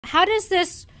How does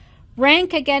this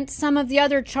rank against some of the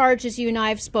other charges you and I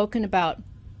have spoken about?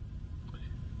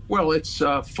 Well, it's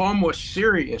far more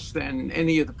serious than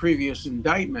any of the previous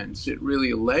indictments. It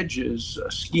really alleges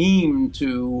a scheme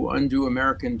to undo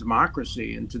American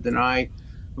democracy and to deny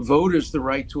voters the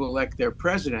right to elect their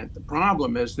president. The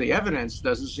problem is the evidence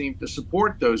doesn't seem to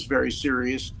support those very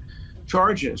serious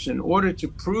charges. In order to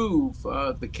prove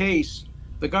the case,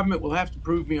 the government will have to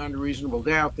prove beyond a reasonable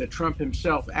doubt that Trump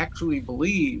himself actually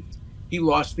believed he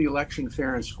lost the election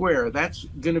fair and square. That's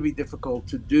going to be difficult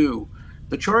to do.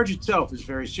 The charge itself is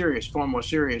very serious, far more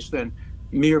serious than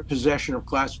mere possession of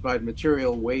classified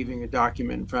material, waving a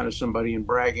document in front of somebody and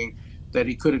bragging that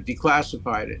he could have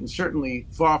declassified it, and certainly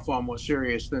far, far more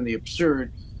serious than the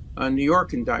absurd New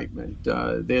York indictment.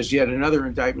 There's yet another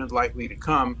indictment likely to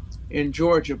come in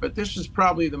Georgia, but this is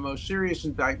probably the most serious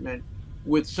indictment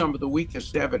with some of the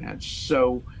weakest evidence.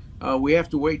 So we have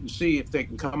to wait and see if they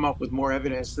can come up with more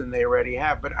evidence than they already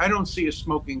have. But I don't see a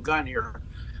smoking gun here.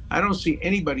 I don't see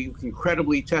anybody who can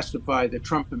credibly testify that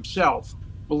Trump himself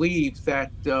believed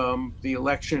that the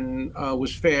election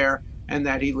was fair and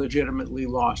that he legitimately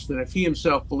lost. And if he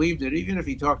himself believed it, even if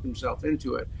he talked himself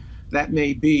into it, that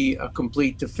may be a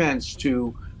complete defense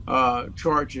to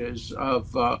charges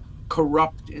of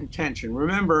corrupt intention.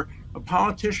 Remember, a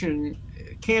politician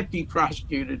can't be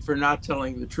prosecuted for not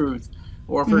telling the truth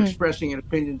or for expressing an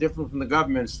opinion different from the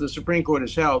government's. The Supreme Court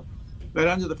has held that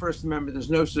under the First Amendment,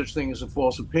 there's no such thing as a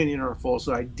false opinion or a false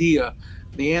idea.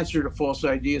 The answer to false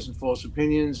ideas and false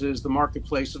opinions is the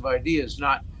marketplace of ideas,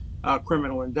 not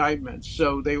criminal indictments.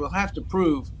 So they will have to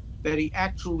prove that he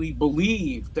actually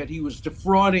believed that he was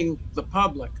defrauding the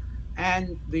public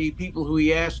and the people who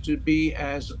he asked to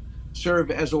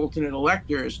serve as alternate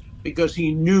electors because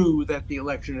he knew that the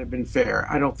election had been fair.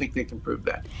 I don't think they can prove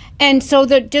that. And so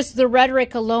just the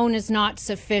rhetoric alone is not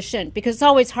sufficient, because it's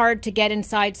always hard to get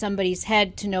inside somebody's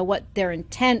head to know what their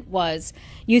intent was.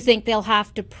 You think they'll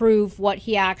have to prove what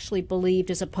he actually believed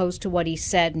as opposed to what he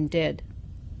said and did?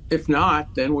 If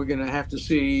not, then we're going to have to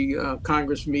see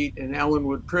Congress meet in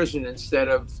Ellenwood Prison instead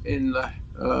of in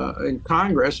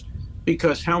Congress,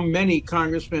 because how many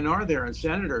congressmen are there and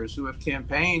senators who have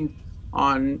campaigned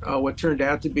on what turned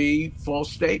out to be false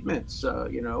statements,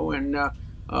 and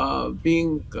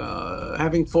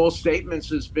having false statements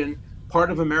has been part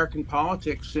of American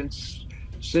politics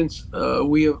since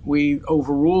we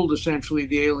overruled essentially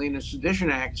the Alien and Sedition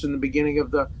Acts in the beginning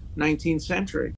of the 19th century.